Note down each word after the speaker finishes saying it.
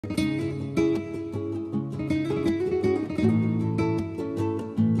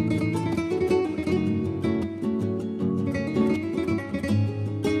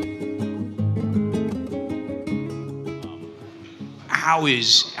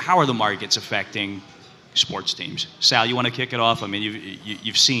how are the markets affecting sports teams? Sal, you want to kick it off? I mean,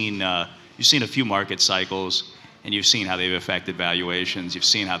 you've seen a few market cycles, and you've seen how they've affected valuations. You've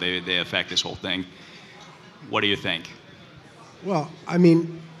seen how they affect this whole thing. What do you think? Well, I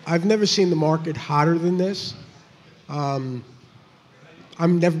mean, I've never seen the market hotter than this. I've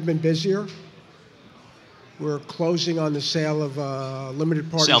never been busier. We're closing on the sale of limited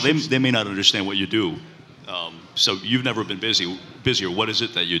partnerships. Sal, they may not understand what you do. So you've never been busier. What is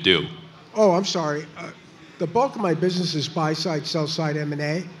it that you do? Oh, I'm sorry. The bulk of my business is buy-side, sell-side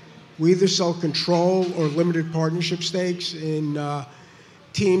M&A. We either sell control or limited partnership stakes in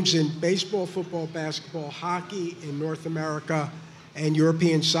teams in baseball, football, basketball, hockey in North America, and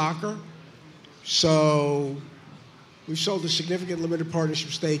European soccer. So we've sold a significant limited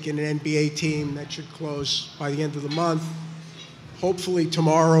partnership stake in an NBA team that should close by the end of the month. Hopefully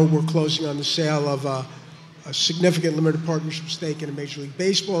tomorrow we're closing on the sale of a significant limited partnership stake in a Major League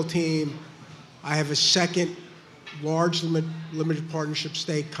Baseball team. I have a second large limited partnership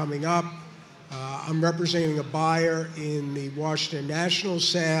stake coming up. I'm representing a buyer in the Washington Nationals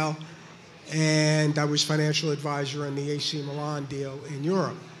sale, and I was financial advisor on the AC Milan deal in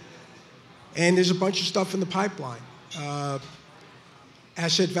Europe. And there's a bunch of stuff in the pipeline.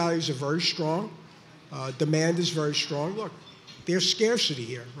 Asset values are very strong. Demand is very strong. Look, there's scarcity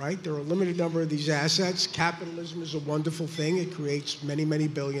here, right? There are a limited number of these assets. Capitalism is a wonderful thing. It creates many, many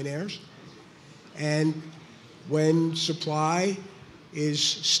billionaires. And when supply is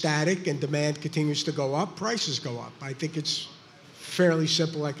static and demand continues to go up, prices go up. I think it's fairly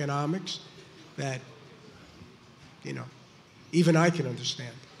simple economics that, even I can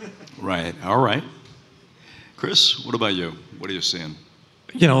understand. Right. All right. Chris, what about you? What are you seeing?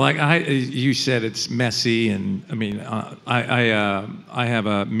 You said it's messy, and I mean, I have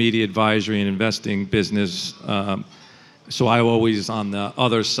a media advisory and investing business, so I'm always on the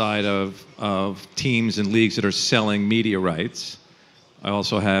other side of teams and leagues that are selling media rights. I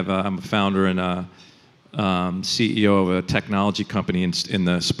also have I'm a founder and a CEO of a technology company in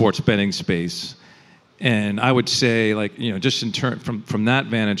the sports betting space, and I would say, just in turn from that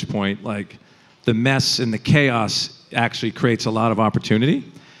vantage point, the mess and the chaos actually creates a lot of opportunity.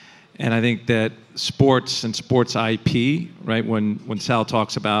 And I think that sports and sports IP, right, when Sal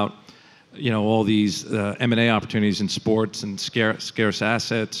talks about, all these M&A opportunities in sports and scarce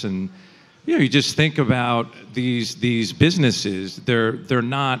assets, and, you just think about these businesses, they're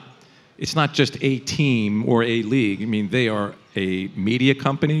not, it's not just a team or a league. I mean, they are a media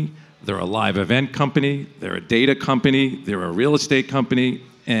company, they're a live event company, they're a data company, they're a real estate company,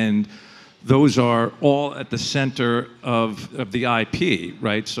 and those are all at the center of the IP,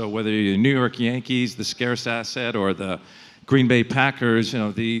 right? So whether you're the New York Yankees, the scarce asset, or the Green Bay Packers,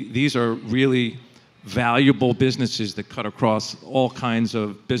 these are really valuable businesses that cut across all kinds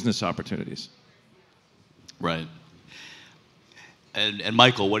of business opportunities. Right. And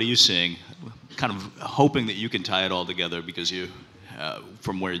Michael, what are you seeing? Kind of hoping that you can tie it all together because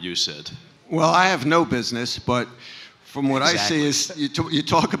from where you sit. Well, I have no business, but from what I see is you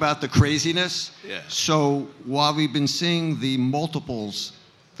talk about the craziness. Yeah. So while we've been seeing the multiples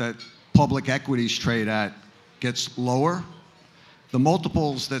that public equities trade at gets lower, the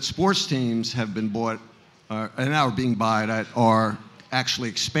multiples that sports teams have been bought and now are being bought at are actually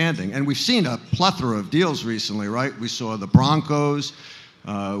expanding. And we've seen a plethora of deals recently, right? We saw the Broncos,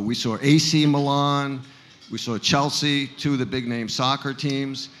 we saw AC Milan, we saw Chelsea, two of the big name soccer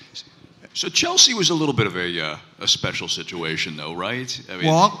teams. So Chelsea was a little bit of a special situation, though, right? I mean,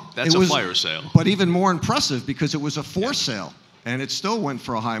 well, that's a fire sale. But even more impressive because it was a forced sale, and it still went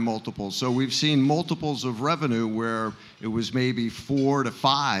for a high multiple. So we've seen multiples of revenue where it was maybe 4 to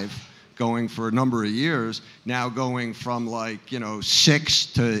 5 going for a number of years, now going from 6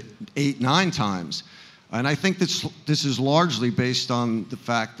 to 8, 9 times. And I think this is largely based on the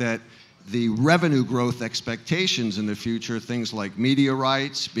fact that the revenue growth expectations in the future, things like media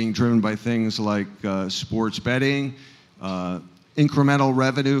rights being driven by things like sports betting, incremental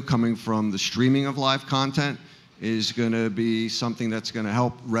revenue coming from the streaming of live content is going to be something that's going to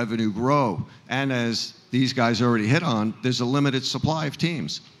help revenue grow. And as these guys already hit on, there's a limited supply of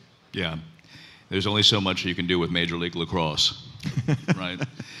teams. Yeah. There's only so much you can do with Major League Lacrosse, right?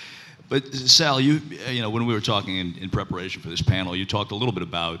 But Sal, when we were talking in preparation for this panel, you talked a little bit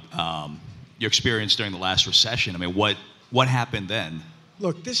about your experience during the last recession. I mean, what happened then?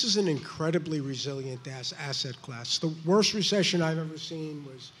 Look, this is an incredibly resilient asset class. The worst recession I've ever seen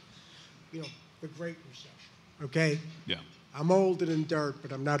was, the Great Recession. Okay? Yeah. I'm older than dirt,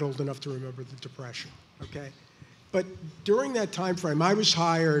 but I'm not old enough to remember the Depression. Okay? But during that time frame, I was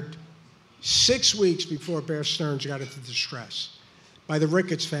hired 6 weeks before Bear Stearns got into distress. by the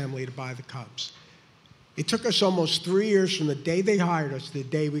Ricketts family to buy the Cubs. It took us almost 3 years from the day they hired us to the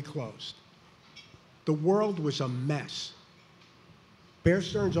day we closed. The world was a mess. Bear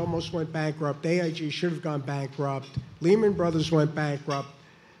Stearns almost went bankrupt. AIG should have gone bankrupt. Lehman Brothers went bankrupt.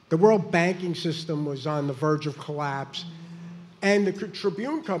 The world banking system was on the verge of collapse. And the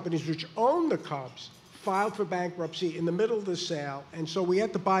Tribune companies, which owned the Cubs, filed for bankruptcy in the middle of the sale. And so we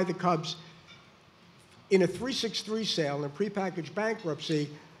had to buy the Cubs in a 363 sale, in a prepackaged bankruptcy,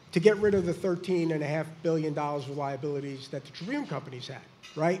 to get rid of the $13.5 billion of liabilities that the Tribune companies had,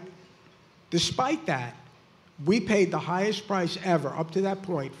 right? Despite that, we paid the highest price ever up to that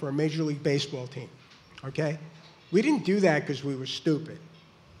point for a Major League Baseball team, okay? We didn't do that because we were stupid.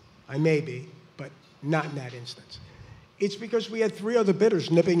 I may be, but not in that instance. It's because we had 3 other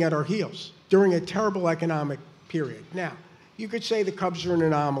bidders nipping at our heels during a terrible economic period. Now, you could say the Cubs are an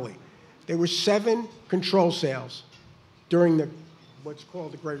anomaly. There were 7 control sales during what's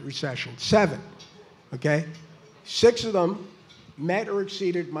called the Great Recession. 7, okay? 6 of them met or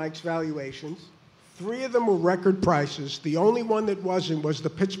exceeded Mike's valuations. 3 of them were record prices. The only one that wasn't was the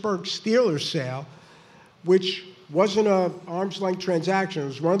Pittsburgh Steelers sale, which wasn't an arm's-length transaction. It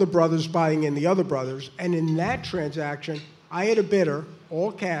was one of the brothers buying in the other brothers. And in that transaction, I had a bidder,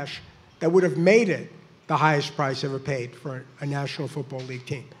 all cash, that would have made it the highest price ever paid for a National Football League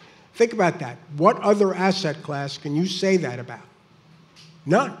team. Think about that. What other asset class can you say that about?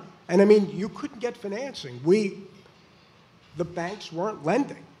 None. And I mean, you couldn't get financing. The banks weren't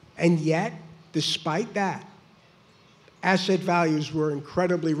lending. And yet, despite that, asset values were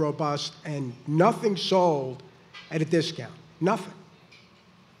incredibly robust and nothing sold at a discount. Nothing.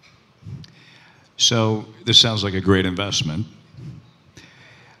 So this sounds like a great investment.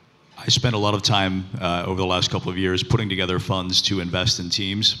 I spent a lot of time over the last couple of years putting together funds to invest in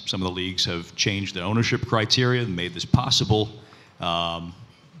teams. Some of the leagues have changed their ownership criteria and made this possible.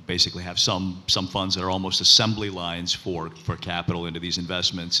 Basically have some funds that are almost assembly lines for capital into these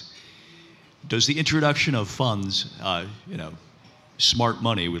investments. Does the introduction of funds, smart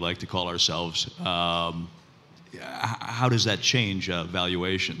money, we like to call ourselves, how does that change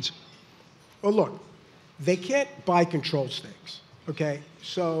valuations? Well, look, they can't buy control stakes, okay?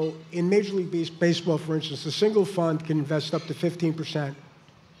 So in Major League Baseball, for instance, a single fund can invest up to 15%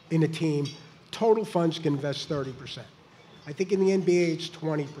 in a team. Total funds can invest 30%. I think in the NBA, it's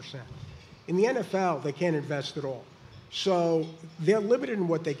 20%. In the NFL, they can't invest at all. So they're limited in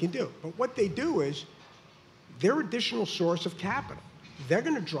what they can do. But what they do is their additional source of capital. They're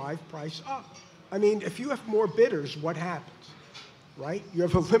going to drive price up. I mean, if you have more bidders, what happens, right? You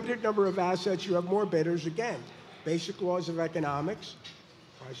have a limited number of assets, you have more bidders. Again, basic laws of economics,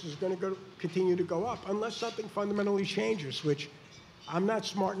 prices are going to continue to go up unless something fundamentally changes, which I'm not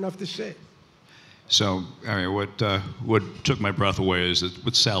smart enough to see. So, I mean, what took my breath away is that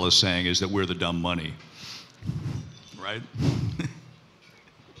what Sal is saying is that we're the dumb money, right?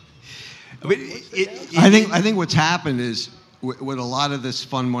 I mean, I think what's happened is what a lot of this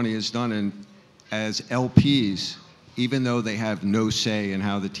fund money is done in as LPs, even though they have no say in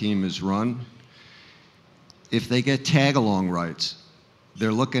how the team is run, if they get tag-along rights,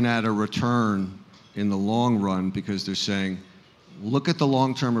 they're looking at a return in the long run because they're saying, look at the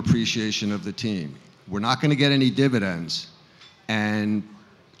long-term appreciation of the team. We're not going to get any dividends. And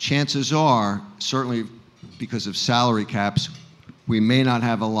chances are, certainly because of salary caps, we may not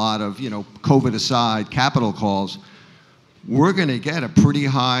have a lot of, COVID aside, capital calls. We're going to get a pretty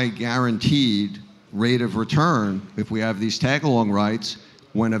high guaranteed rate of return if we have these tag-along rights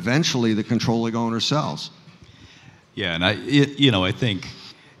when eventually the controlling owner sells. Yeah, and I think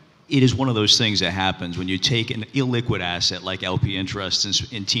it is one of those things that happens when you take an illiquid asset like LP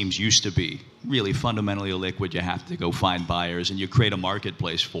interests in teams used to be, really fundamentally illiquid. You have to go find buyers and you create a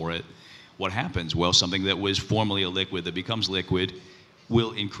marketplace for it. What happens? Well, something that was formerly illiquid that becomes liquid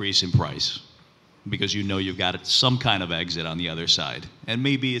will increase in price because you've got some kind of exit on the other side. And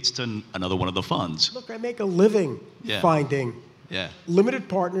maybe it's to another one of the funds. Look, I make a living finding limited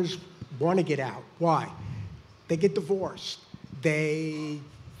partners want to get out. Why? They get divorced. They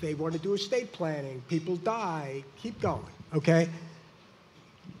want to do estate planning. People die. Keep going, okay?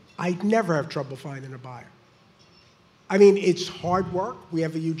 I never have trouble finding a buyer. I mean, it's hard work. We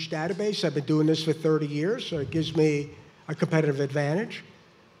have a huge database. I've been doing this for 30 years, so it gives me a competitive advantage.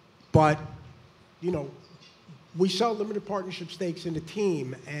 But, we sell limited partnership stakes in a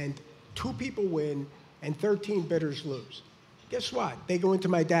team, and 2 people win and 13 bidders lose. Guess what? They go into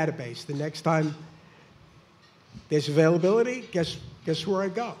my database. The next time there's availability, guess where I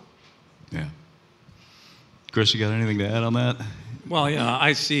go? Yeah. Chris, you got anything to add on that? Well,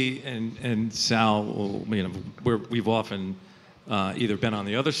 I see, and Sal, we've often either been on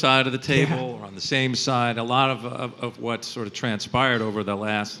the other side of the table or on the same side. A lot of what sort of transpired over the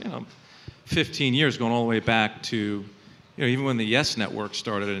last 15 years, going all the way back to even when the Yes Network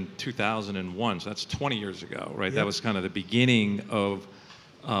started in 2001, so that's 20 years ago, right? Yep. That was kind of the beginning of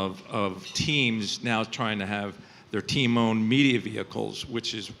teams now trying to have their team-owned media vehicles,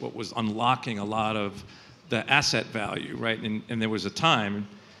 which is what was unlocking a lot of the asset value, right? And there was a time,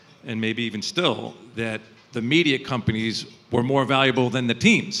 and maybe even still, that the media companies were more valuable than the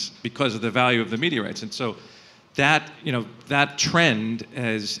teams because of the value of the media rights. And so that, that trend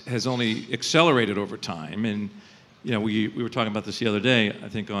has only accelerated over time. And we were talking about this the other day, I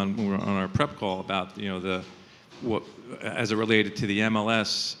think when we were on our prep call about what as it related to the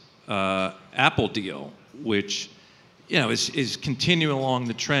MLS Apple deal, which is continuing along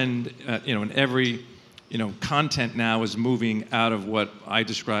the trend. And every content now is moving out of what I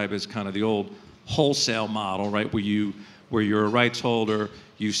describe as kind of the old wholesale model, right? Where you're a rights holder,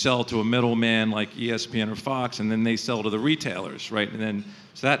 you sell to a middleman like ESPN or Fox, and then they sell to the retailers, right? And then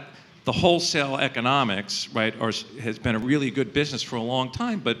so that the wholesale economics, right, has been a really good business for a long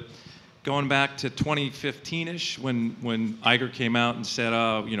time. But going back to 2015-ish, when Iger came out and said,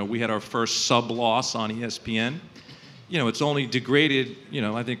 we had our first sub loss on ESPN, it's only degraded,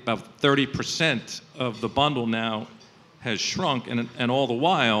 I think about 30% of the bundle now has shrunk, and all the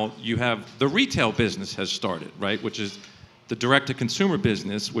while you have the retail business has started, right, which is the direct-to-consumer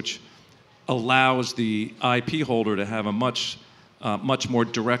business, which allows the IP holder to have a much more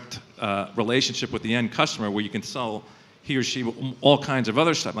direct relationship with the end customer, where you can sell he or she all kinds of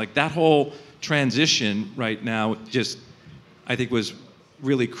other stuff. Like that whole transition right now just, I think, was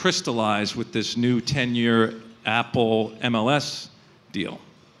really crystallized with this new 10-year Apple MLS deal.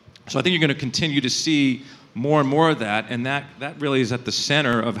 So I think you're going to continue to see more and more of that, and that really is at the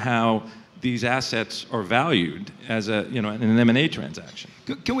center of how these assets are valued as in an M&A transaction.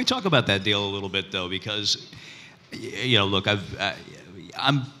 Can we talk about that deal a little bit, though? Because, look,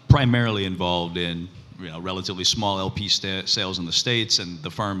 I'm primarily involved in relatively small LP sales in the States, and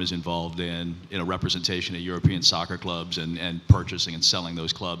the firm is involved in representation of European soccer clubs and purchasing and selling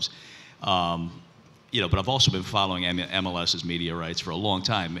those clubs. But I've also been following MLS's media rights for a long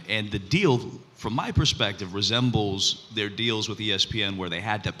time, and the deal, from my perspective, resembles their deals with ESPN, where they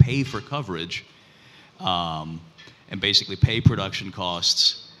had to pay for coverage and basically pay production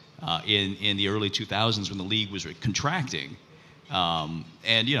costs in the early 2000s when the league was contracting.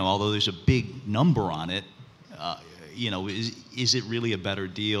 And although there's a big number on it, is it really a better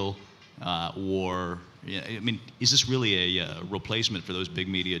deal, or is this really a replacement for those big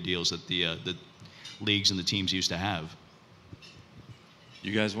media deals that the leagues and the teams used to have?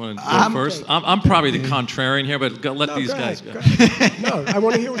 You guys want to go first? I'm probably the contrarian here, but let these guys go. No, I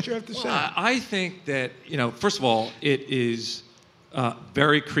want to hear what you have to say. I think that first of all, it is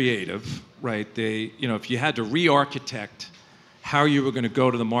very creative, right? If you had to re-architect how you were going to go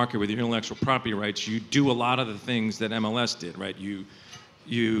to the market with your intellectual property rights, you do a lot of the things that MLS did, right? You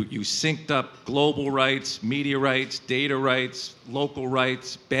synced up global rights, media rights, data rights, local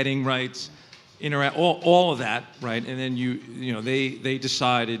rights, betting rights, all of that, right? And then they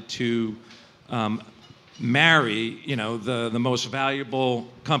decided to marry the most valuable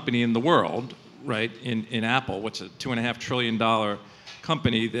company in the world, right? In Apple, what's a $2.5 trillion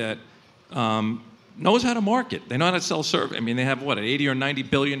company that knows how to market. They know how to sell service. They have an $80 or $90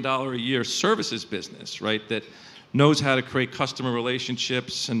 billion a year services business, right? That knows how to create customer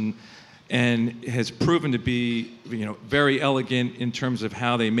relationships and has proven to be, very elegant in terms of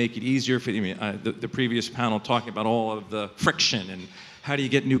how they make it easier for the previous panel talking about all of the friction and how do you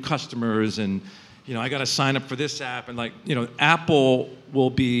get new customers and, I got to sign up for this app and Apple will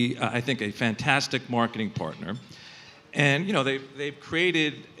be, I think, a fantastic marketing partner. And they've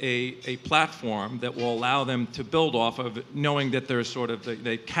created a platform that will allow them to build off of, knowing that they're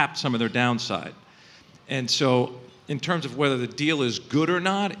they capped some of their downside. And so in terms of whether the deal is good or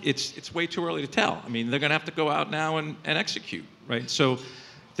not, it's way too early to tell. They're going to have to go out now and execute, right? So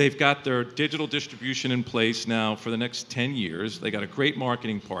they've got their digital distribution in place now for the next 10 years. They got a great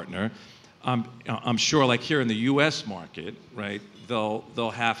marketing partner. I'm sure, like here in the U.S. market, right,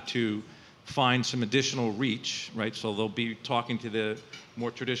 they'll have to find some additional reach, right? So they'll be talking to the more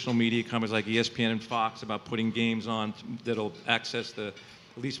traditional media companies like ESPN and Fox about putting games on that'll access at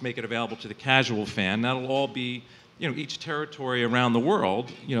least make it available to the casual fan. That'll all be, each territory around the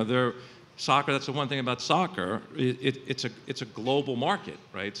world. Soccer, that's the one thing about soccer. It's a global market,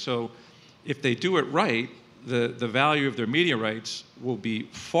 right? So if they do it right, the value of their media rights will be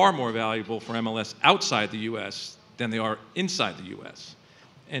far more valuable for MLS outside the U.S. than they are inside the U.S.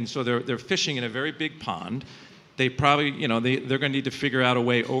 And so they're fishing in a very big pond. they probably, you know, they're going to need to figure out a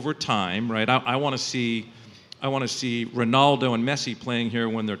way over time, right? I want to see Ronaldo and Messi playing here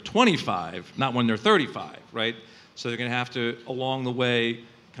when they're 25, not when they're 35, right? So they're going to have to, along the way,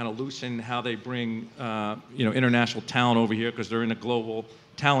 kind of loosen how they bring, you know, international talent over here because they're in a global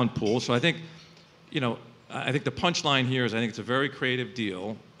talent pool. So I think, you know, I think the punchline here is I think it's a very creative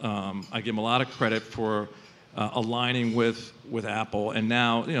deal. I give them a lot of credit for aligning with Apple, and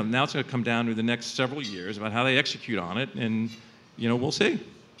now, you know, now it's going to come down to the next several years about how they execute on it, and, you know, we'll see.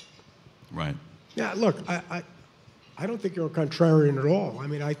 Right. Yeah, look, I don't think you're a contrarian at all. I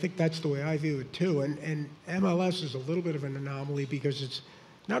mean, I think that's the way I view it too. And MLS is a little bit of an anomaly because it's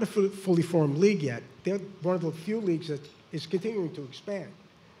not a fully formed league yet. They're one of the few leagues that is continuing to expand.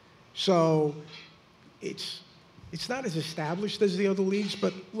 So it's not as established as the other leagues,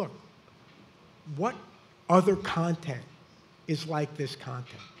 but look, what other content is like this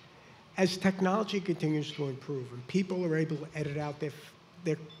content? As technology continues to improve and people are able to edit out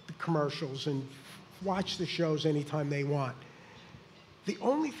their commercials and watch the shows anytime they want, the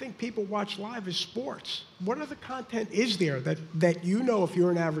only thing people watch live is sports. What other content is there that you know, if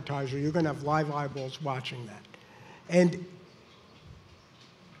you're an advertiser, you're going to have live eyeballs watching that? And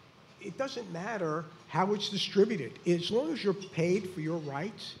it doesn't matter how it's distributed. As long as you're paid for your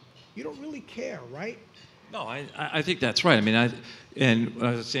rights, you don't really care, right? No, I think that's right. I mean, and what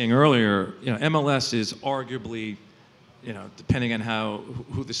I was saying earlier, you know, MLS is arguably, you know, depending on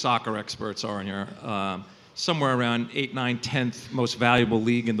who the soccer experts are in here, somewhere around 8th, 9th, 10th most valuable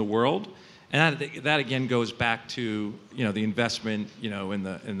league in the world, and that again goes back to, you know, the investment, you know,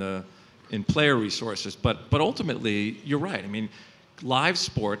 in player resources. But ultimately, you're right. I mean, live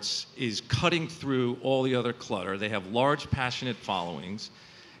sports is cutting through all the other clutter. They have large, passionate followings.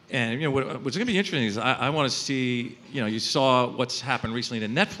 And, you know, what's going to be interesting is I want to see, you know, you saw what's happened recently to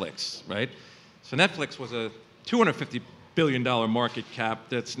Netflix, right? So Netflix was a $250 billion market cap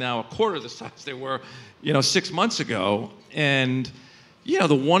that's now a quarter the size they were, you know, 6 months ago. And, you know,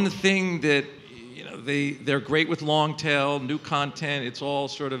 the one thing that, you know, they're great with long tail, new content. It's all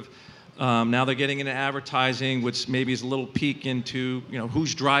sort of, now they're getting into advertising, which maybe is a little peek into, you know,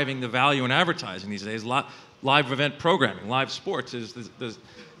 who's driving the value in advertising these days. Live event programming, live sports is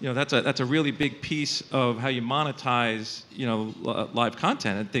you know, that's a really big piece of how you monetize, you know, live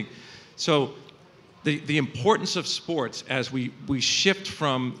content. I think so. The importance of sports as we shift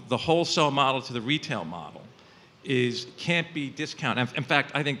from the wholesale model to the retail model can't be discounted. In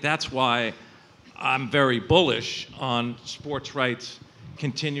fact, I think that's why I'm very bullish on sports rights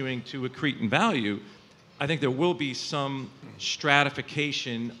continuing to accrete in value. I think there will be some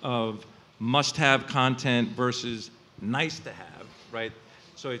stratification of must-have content versus nice-to-have, right?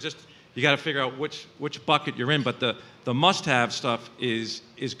 So you got to figure out which bucket you're in, but the must-have stuff is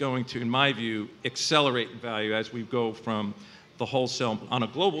going to, in my view, accelerate in value as we go from the wholesale on a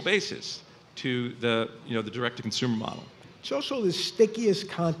global basis to the direct-to-consumer model. It's also the stickiest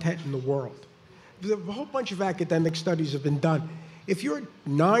content in the world. A whole bunch of academic studies have been done. If you're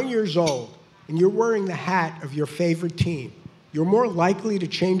 9 years old and you're wearing the hat of your favorite team, you're more likely to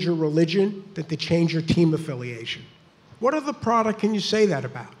change your religion than to change your team affiliation. What other product can you say that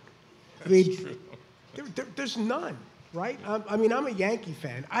about? I mean, there's none, right? I mean, I'm a Yankee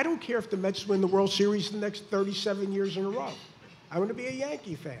fan. I don't care if the Mets win the World Series the next 37 years in a row. I want to be a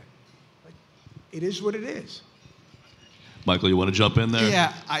Yankee fan. It is what it is. Michael, you want to jump in there?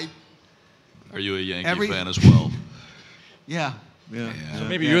 Yeah, Are you a Yankee fan as well? Yeah. So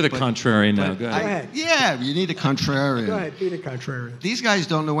maybe you're the contrarian now. Go ahead. Yeah, you need a contrarian. Go ahead, be the contrarian. These guys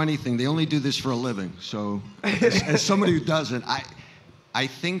don't know anything. They only do this for a living. So as somebody who doesn't, I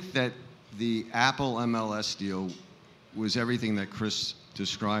think that the Apple MLS deal was everything that Chris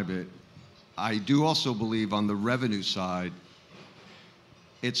described it. I do also believe on the revenue side,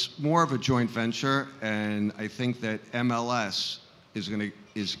 it's more of a joint venture, and I think that MLS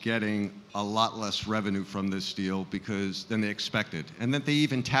is getting a lot less revenue from this deal than they expected, and that they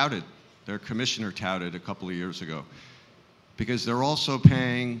even touted, their commissioner touted a couple of years ago, because they're also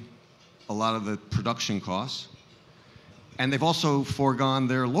paying a lot of the production costs, and they've also foregone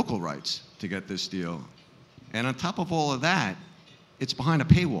their local rights to get this deal. And on top of all of that, it's behind a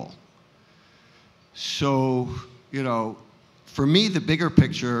paywall. So, you know, for me, the bigger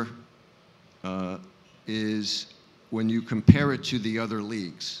picture is when you compare it to the other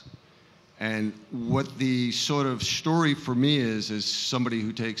leagues. And what the sort of story for me is, as somebody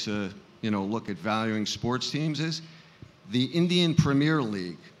who takes a look at valuing sports teams, is the Indian Premier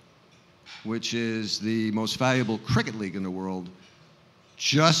League, which is the most valuable cricket league in the world,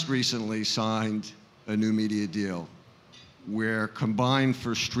 just recently signed a new media deal where combined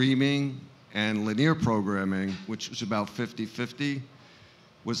for streaming and linear programming, which was about 50-50,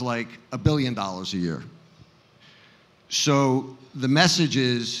 was like $1 billion a year. So the message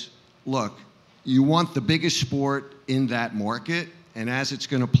is, look, you want the biggest sport in that market, and as it's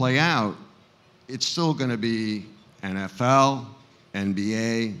going to play out, it's still going to be NFL,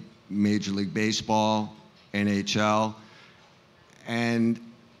 NBA, Major League Baseball, NHL. And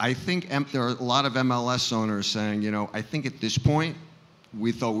I think there are a lot of MLS owners saying, you know, I think at this point,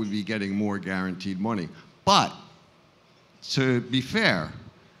 we thought we'd be getting more guaranteed money. But to be fair,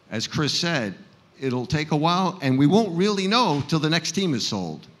 as Chris said, it'll take a while, and we won't really know till the next team is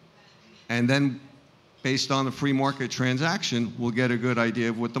sold. And then, based on the free market transaction, we'll get a good idea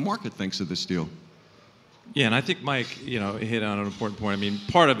of what the market thinks of this deal. Yeah, and I think Mike, hit on an important point. I mean,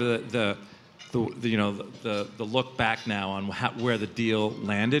 part of the look back now on where the deal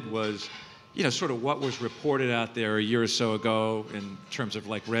landed was, sort of what was reported out there a year or so ago in terms of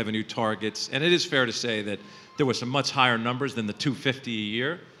like revenue targets. And it is fair to say that there were some much higher numbers than the 250 a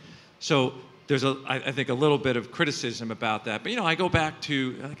year. So there's I think a little bit of criticism about that. But I go back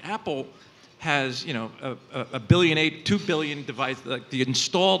to like Apple has a billion, 2 billion devices. Like the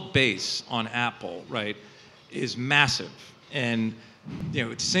installed base on Apple, right, is massive, and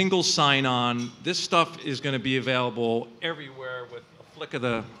it's single sign-on. This stuff is going to be available everywhere with a flick of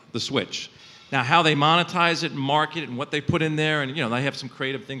the switch. Now, how they monetize it and market it and what they put in there, and they have some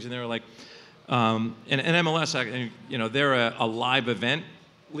creative things in there, like and MLS, they're a live event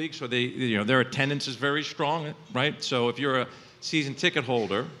league, so their attendance is very strong, right? So if you're a season ticket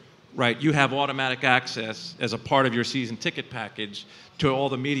holder, right, you have automatic access as a part of your season ticket package to all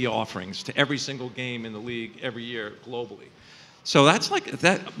the media offerings, to every single game in the league every year globally. So that's like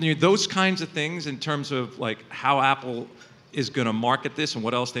that. Those kinds of things in terms of like how Apple is going to market this and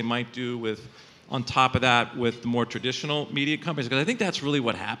what else they might do with, on top of that, with the more traditional media companies. Because I think that's really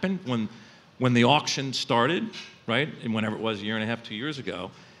what happened when the auction started, right? And whenever it was, a year and a half, 2 years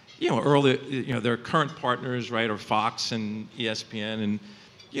ago. Early, their current partners, right, are Fox and ESPN, and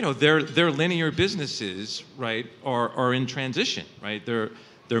their linear businesses, right, are in transition, right?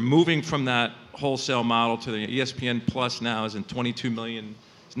 They're moving from that wholesale model to the ESPN Plus now is in 22 million,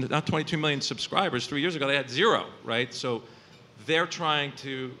 not 22 million subscribers. 3 years ago they had 0, right? So they're trying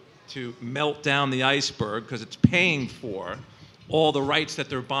to melt down the iceberg because it's paying for all the rights that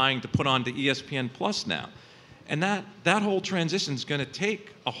they're buying to put onto ESPN Plus now. And that whole transition is going to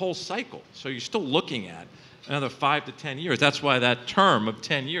take a whole cycle. So you're still looking at another 5 to 10 years. That's why that term of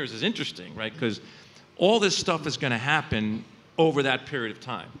 10 years is interesting, right? Because all this stuff is going to happen over that period of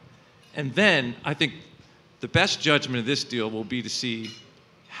time. And then I think the best judgment of this deal will be to see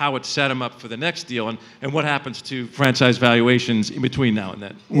how it set them up for the next deal and what happens to franchise valuations in between now and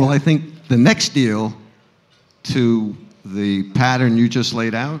then. Well, I think the next deal, to the pattern you just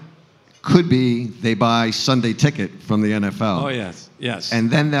laid out, could be they buy Sunday Ticket from the NFL. Oh, yes, yes.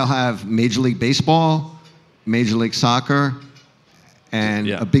 And then they'll have Major League Baseball, Major League Soccer, and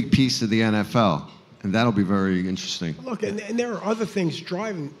a big piece of the NFL. And that'll be very interesting. Look, and there are other things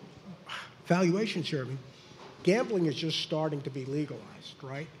driving valuations here. I mean, gambling is just starting to be legalized,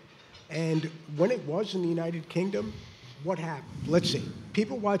 right? And when it was in the United Kingdom, what happened? Let's see.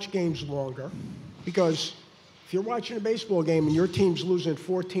 People watch games longer because if you're watching a baseball game and your team's losing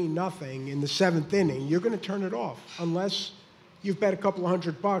 14-0 in the 7th inning, you're going to turn it off unless you've bet a couple of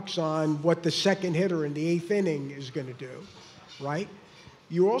 $100 on what the second hitter in the 8th inning is going to do, right?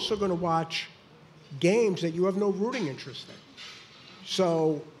 You're also going to watch games that you have no rooting interest in.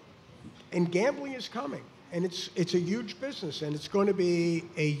 So, and gambling is coming, and it's a huge business, and it's going to be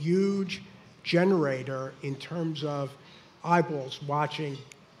a huge generator in terms of eyeballs watching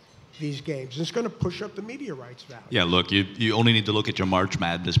these games. It's going to push up the media rights value. Yeah, look, you only need to look at your March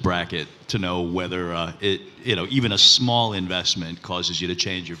Madness bracket to know whether even a small investment causes you to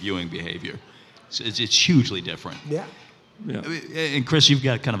change your viewing behavior. It's hugely different. Yeah. Yeah. And Chris, you've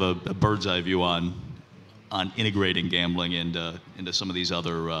got kind of a bird's eye view on integrating gambling into some of these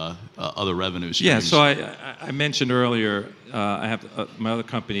other revenue streams. Yeah. So I mentioned earlier I have my other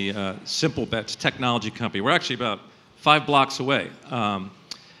company, Simple Bets technology company. We're actually about 5 blocks away.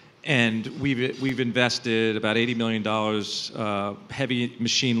 And we've invested about $80 million, heavy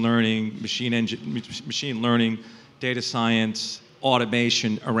machine learning, data science,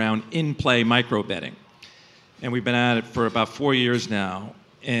 automation around in-play micro betting. And we've been at it for about 4 years now.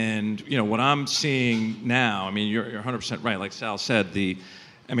 And what I'm seeing now, I mean, you're 100% right. Like Sal said,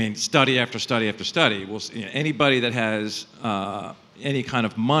 study after study after study. Anybody that has any kind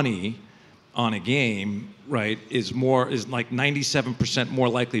of money on a game, right, is like 97% more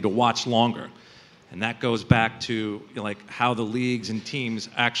likely to watch longer. And that goes back to like how the leagues and teams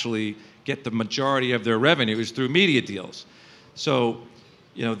actually get the majority of their revenues through media deals. So,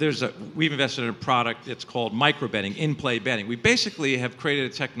 you know, we've invested in a product that's called micro betting, in-play betting. We basically have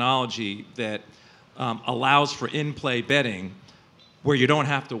created a technology that allows for in-play betting where you don't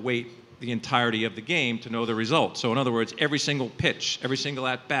have to wait the entirety of the game to know the result. So in other words, every single pitch, every single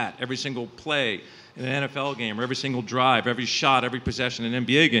at-bat, every single play in an NFL game, or every single drive, every shot, every possession in an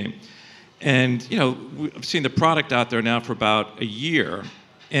NBA game. And, you know, I've seen the product out there now for about a year,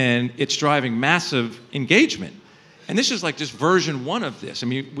 and it's driving massive engagement. And this is like just version 1 of this. I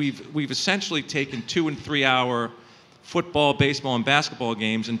mean, we've essentially taken 2- and 3-hour football, baseball, and basketball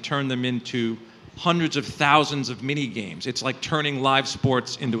games and turned them into hundreds of thousands of mini games. It's like turning live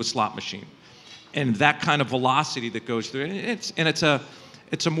sports into a slot machine, and that kind of velocity that goes through it.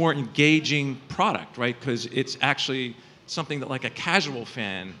 It's a more engaging product, right? Because it's actually something that, like, a casual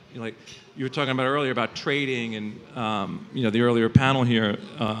fan, like you were talking about earlier about trading, and you know, the earlier panel here,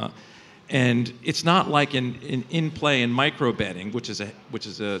 and it's not like in in-play and micro betting, which is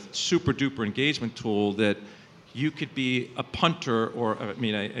a super duper engagement tool that you could be a punter or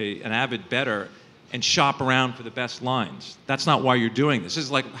an avid bettor and shop around for the best lines. That's not why you're doing this. This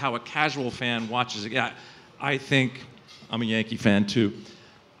is like how a casual fan watches it. Yeah, I think, I'm a Yankee fan too.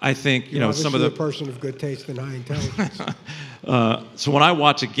 I think, you know, some of the... You're a person of good taste and high intelligence. So when I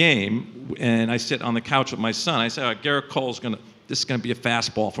watch a game and I sit on the couch with my son, I say, oh, Garrett Cole's this is gonna be a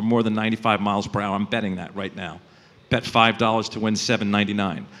fastball for more than 95 miles per hour. I'm betting that right now. Bet $5 to win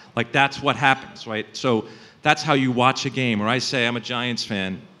 $7.99. Like, that's what happens, right? So that's how you watch a game. Or I say, I'm a Giants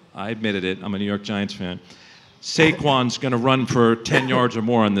fan. I admitted it. I'm a New York Giants fan. Saquon's going to run for 10 yards or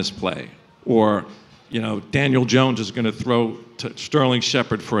more on this play. Or, you know, Daniel Jones is going to throw to Sterling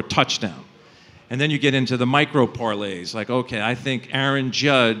Shepard for a touchdown. And then you get into the micro parlays. Like, okay, I think Aaron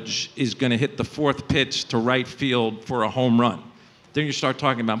Judge is going to hit the 4th pitch to right field for a home run. Then you start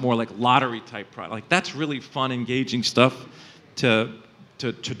talking about more like lottery type product. Like, that's really fun, engaging stuff to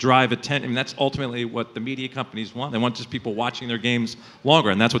drive attention. I mean, that's ultimately what the media companies want. They want just people watching their games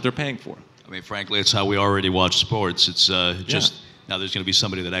longer, and that's what they're paying for. I mean, frankly, it's how we already watch sports. It's just now there's going to be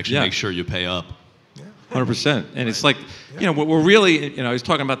somebody that actually makes sure you pay up. 100%. And it's like, you know, what we're really, you know, I was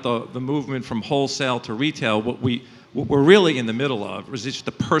talking about the movement from wholesale to retail. What we're really in the middle of is just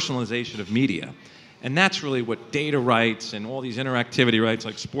the personalization of media. And that's really what data rights and all these interactivity rights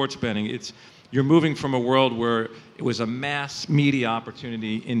like sports betting, you're moving from a world where it was a mass media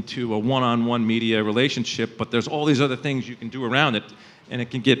opportunity into a one-on-one media relationship, but there's all these other things you can do around it, and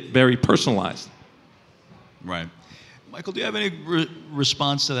it can get very personalized. Right. Michael, do you have any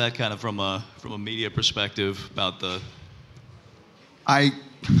response to that kind of from a media perspective about the... I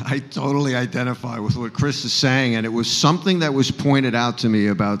totally identify with what Chris is saying, and it was something that was pointed out to me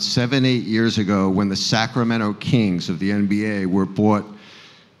about 7, 8 years ago when the Sacramento Kings of the NBA were bought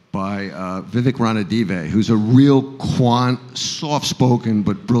by Vivek Ranadive, who's a real soft-spoken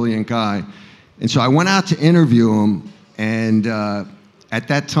but brilliant guy. And so I went out to interview him, and at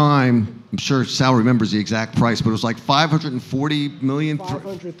that time, I'm sure Sal remembers the exact price, but it was like $540 million.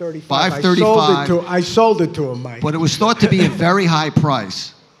 535. 535. I sold it to him, Mike. But it was thought to be a very high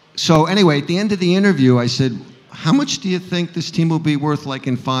price. So anyway, at the end of the interview, I said, how much do you think this team will be worth like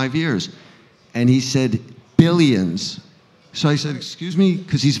in 5 years? And he said, billions. So I said, excuse me,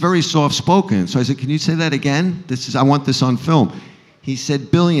 because he's very soft-spoken. So I said, can you say that again? I want this on film. He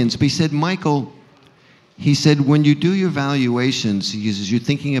said billions. But he said, Michael, he said, when you do your valuations, he says, you're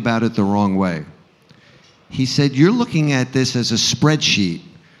thinking about it the wrong way. He said, you're looking at this as a spreadsheet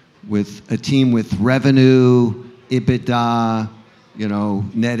with a team with revenue, EBITDA, you know,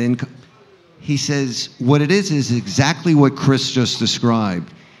 net income. He says, what it is exactly what Chris just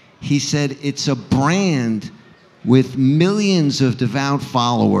described. He said, it's a brand with millions of devout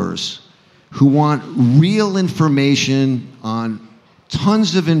followers who want real information on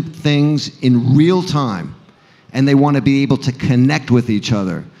tons of things in real time, and they want to be able to connect with each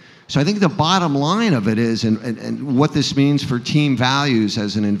other. So I think the bottom line of it is, and what this means for team values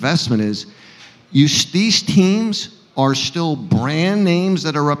as an investment is, these teams are still brand names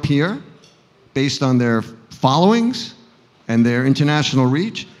that are up here based on their followings and their international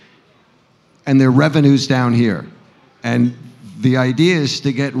reach, and their revenues down here. And the idea is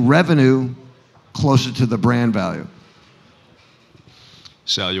to get revenue closer to the brand value.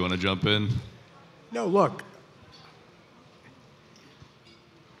 Sal, you want to jump in? No, look.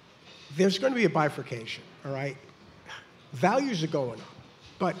 There's going to be a bifurcation, all right? Values are going up.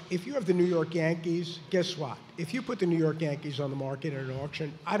 But if you have the New York Yankees, guess what? If you put the New York Yankees on the market at an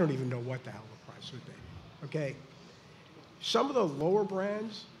auction, I don't even know what the hell the price would be, okay? Some of the lower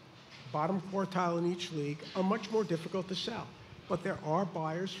brands, bottom quartile in each league, are much more difficult to sell. but there are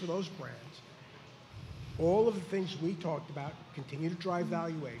buyers for those brands. All of the things we talked about continue to drive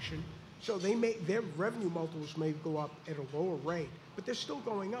valuation. So their revenue multiples may go up at a lower rate, but they're still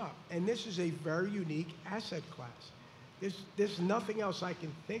going up. And this is a very unique asset class. There's nothing else I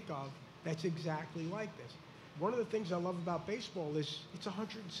can think of that's exactly like this. One of the things I love about baseball is it's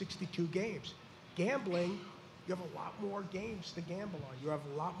 162 games. Gambling, you have a lot more games to gamble on. You have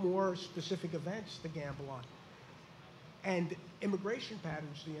a lot more specific events to gamble on. And immigration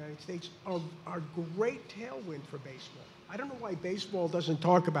patterns in the United States are great tailwind for baseball. I don't know why baseball doesn't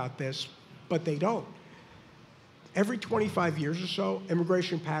talk about this, but they don't. Every 25 years or so,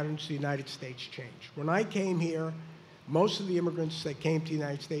 immigration patterns to the United States change. When I came here, most of the immigrants that came to the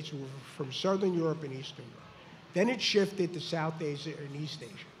United States were from Southern Europe and Eastern Europe. Then it shifted to South Asia and East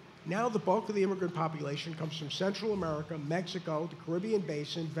Asia. Now the bulk of the immigrant population comes from Central America, Mexico, the Caribbean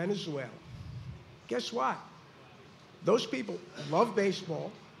Basin, Venezuela. Guess what? Those people love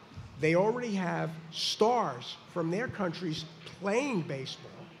baseball. They already have stars from their countries playing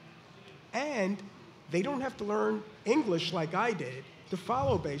baseball, and they don't have to learn English like I did to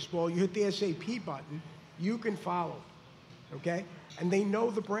follow baseball. You hit the SAP button, you can follow, okay? And they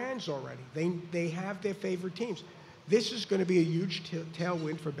know the brands already. They have their favorite teams. This is going to be a huge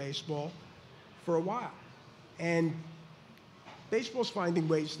tailwind for baseball for a while. And baseball's finding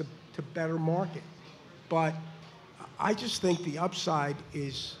ways to better market. But I just think the upside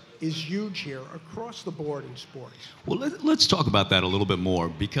is huge here across the board in sports. Well, let's talk about that a little bit more,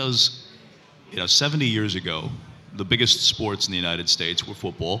 because 70 years ago, the biggest sports in the United States were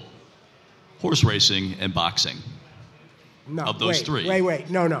football, horse racing, and boxing. No, of those three. Wait.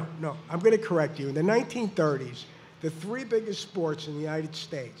 No. I'm going to correct you. In the 1930s, the three biggest sports in the United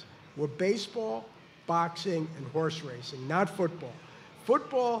States were baseball, boxing, and horse racing, not football.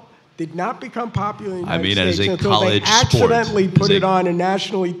 Football did not become popular in the United States until they accidentally put it on a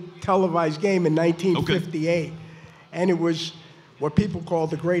nationally televised game in 1958. Okay. And it was what people call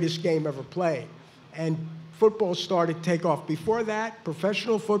the greatest game ever played. And football started to take off. Before that,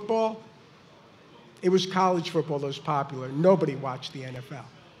 professional football, it was college football that was popular. Nobody watched the NFL.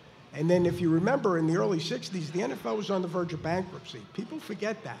 And then if you remember, in the early 60s, the NFL was on the verge of bankruptcy. People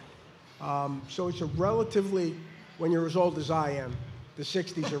forget that. So it's a relatively, when you're as old as I am, the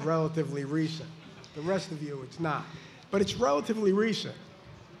 60s are relatively recent. The rest of you, it's not. But it's relatively recent.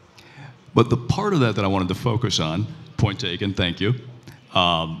 But the part of that I wanted to focus on, point taken, thank you,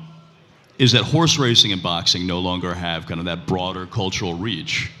 is that horse racing and boxing no longer have kind of that broader cultural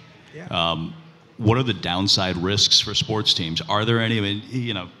reach. Yeah. What are the downside risks for sports teams? Are there any? I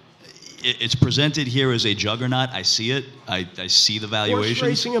mean, it's presented here as a juggernaut. I see it. I see the valuations. Horse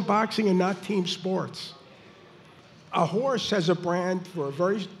racing and boxing are not team sports. A horse has a brand for a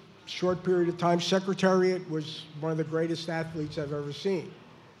very short period of time. Secretariat was one of the greatest athletes I've ever seen.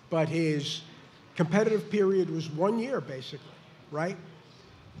 But his competitive period was 1 year, basically, right?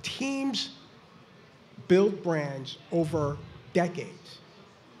 Teams build brands over decades.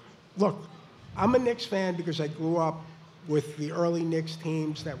 Look, I'm a Knicks fan because I grew up with the early Knicks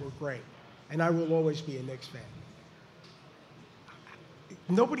teams that were great. And I will always be a Knicks fan.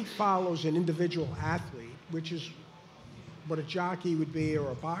 Nobody follows an individual athlete, which is what a jockey would be or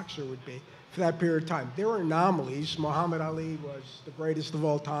a boxer would be, for that period of time. There are anomalies. Muhammad Ali was the greatest of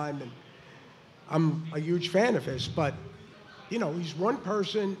all time, and I'm a huge fan of his, but he's one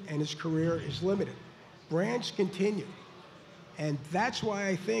person and his career is limited. Brands continue. And that's why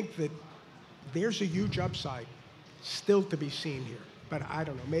I think that there's a huge upside still to be seen here. But I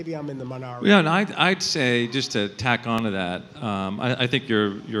don't know, maybe I'm in the minority. Yeah, and I'd say, just to tack onto that, I think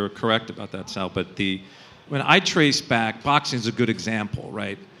you're correct about that, Sal, but when I trace back, boxing is a good example,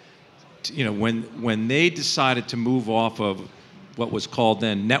 right? When they decided to move off of what was called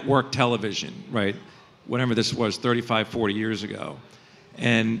then network television, right? Whatever this was, 35, 40 years ago,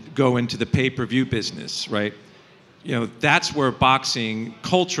 and go into the pay-per-view business, right? That's where boxing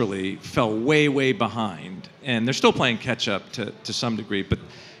culturally fell way, way behind. And they're still playing catch up to some degree. But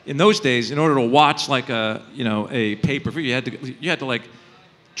in those days, in order to watch like a pay-per-view, you had to like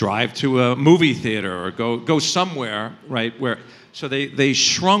drive to a movie theater or go somewhere, right? So they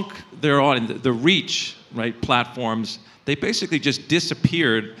shrunk their audience, the reach, right? Platforms. They basically just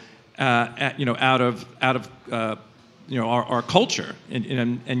disappeared, out of our culture.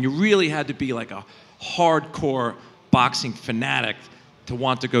 And you really had to be like a hardcore boxing fanatic to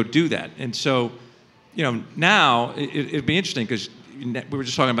want to go do that. And so, now it'd be interesting because we were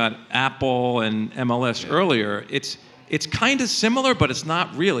just talking about Apple and MLS earlier. It's kind of similar, but it's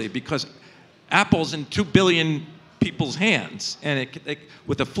not really, because Apple's in 2 billion people's hands, and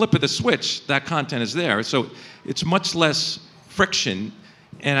with the flip of the switch, that content is there. So it's much less friction.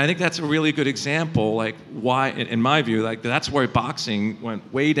 And I think that's a really good example, like why, in my view, like that's where boxing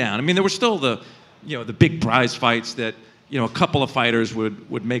went way down. I mean, there were still the big prize fights that, a couple of fighters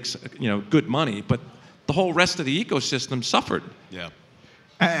would make, good money, but the whole rest of the ecosystem suffered. Yeah.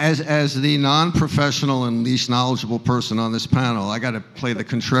 As the non-professional and least knowledgeable person on this panel, I got to play the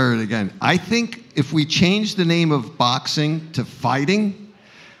contrarian again. I think if we change the name of boxing to fighting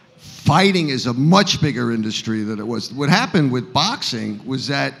is a much bigger industry than it was. What happened with boxing was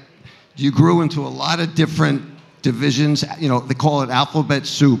that you grew into a lot of different divisions. They call it alphabet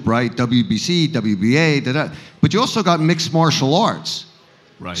soup, right? WBC, WBA, but you also got mixed martial arts.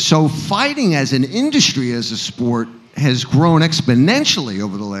 Right. So fighting as an industry, as a sport, has grown exponentially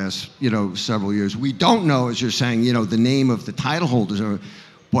over the last, several years. We don't know, as you're saying, the name of the title holders,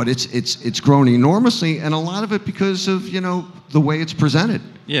 but it's grown enormously, and a lot of it because of, the way it's presented.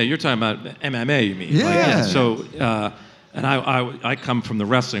 Yeah, you're talking about MMA, you mean? Yeah. So, and I come from the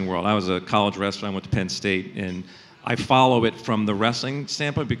wrestling world. I was a college wrestler. I went to Penn State, and I follow it from the wrestling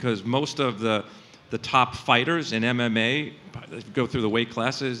standpoint because most of the top fighters in MMA, if you go through the weight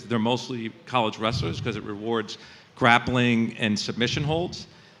classes, they're mostly college wrestlers because it rewards grappling and submission holds.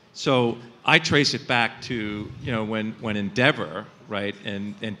 So I trace it back to when Endeavor, right,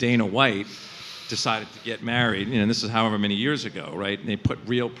 and Dana White decided to get married, and this is however many years ago, right? And they put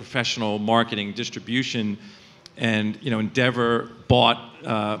real professional marketing, distribution, and Endeavor bought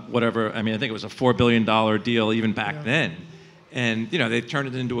whatever. I mean, I think it was a $4 billion deal even back then, and they turned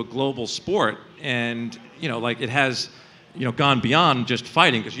it into a global sport, and like it has. Gone beyond just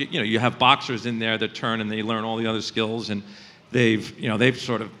fighting because you have boxers in there that turn and they learn all the other skills, and they've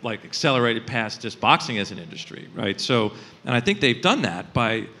sort of like accelerated past just boxing as an industry, right? So, and I think they've done that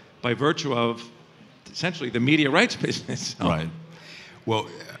by virtue of essentially the media rights business. So. Right. Well,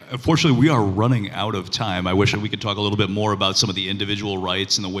 unfortunately, we are running out of time. I wish that we could talk a little bit more about some of the individual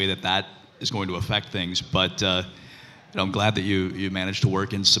rights and the way that is going to affect things, but I'm glad that you managed to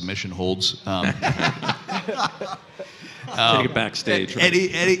work in submission holds. Take it backstage. Right?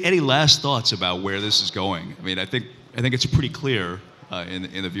 Any last thoughts about where this is going? I mean, I think it's pretty clear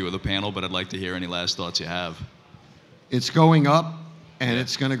in the view of the panel, but I'd like to hear any last thoughts you have. It's going up, and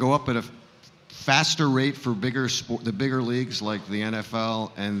it's going to go up at a faster rate for the bigger leagues like the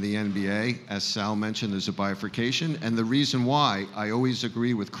NFL and the NBA. As Sal mentioned, there's a bifurcation, and the reason why I always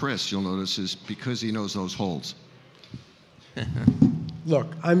agree with Chris, you'll notice, is because he knows those holds. Look,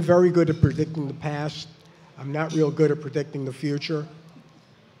 I'm very good at predicting the past. I'm not real good at predicting the future,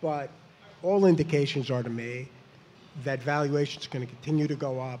 but all indications are to me that valuations are going to continue to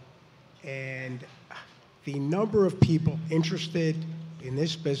go up, and the number of people interested in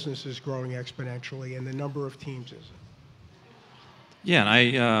this business is growing exponentially, and the number of teams isn't. Yeah,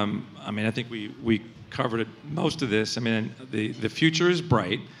 and I think we covered most of this. I mean, the future is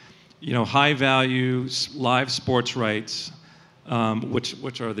bright. High value live sports rights,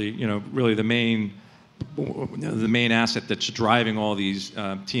 which are really the main asset that's driving all these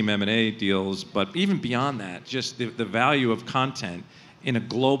team M&A deals. But even beyond that, just the value of content in a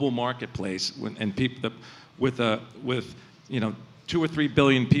global marketplace, and people with 2 or 3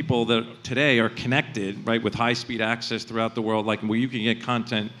 billion people that today are connected, right, with high-speed access throughout the world, like where you can get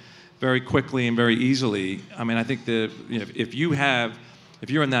content very quickly and very easily. I mean, I think if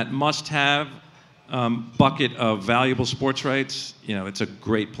you're in that must-have bucket of valuable sports rights, it's a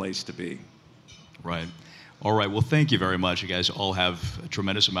great place to be. Right. All right. Well, thank you very much. You guys all have a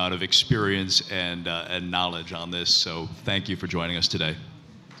tremendous amount of experience and knowledge on this. So thank you for joining us today.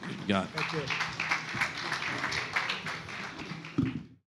 You got it. Thank you.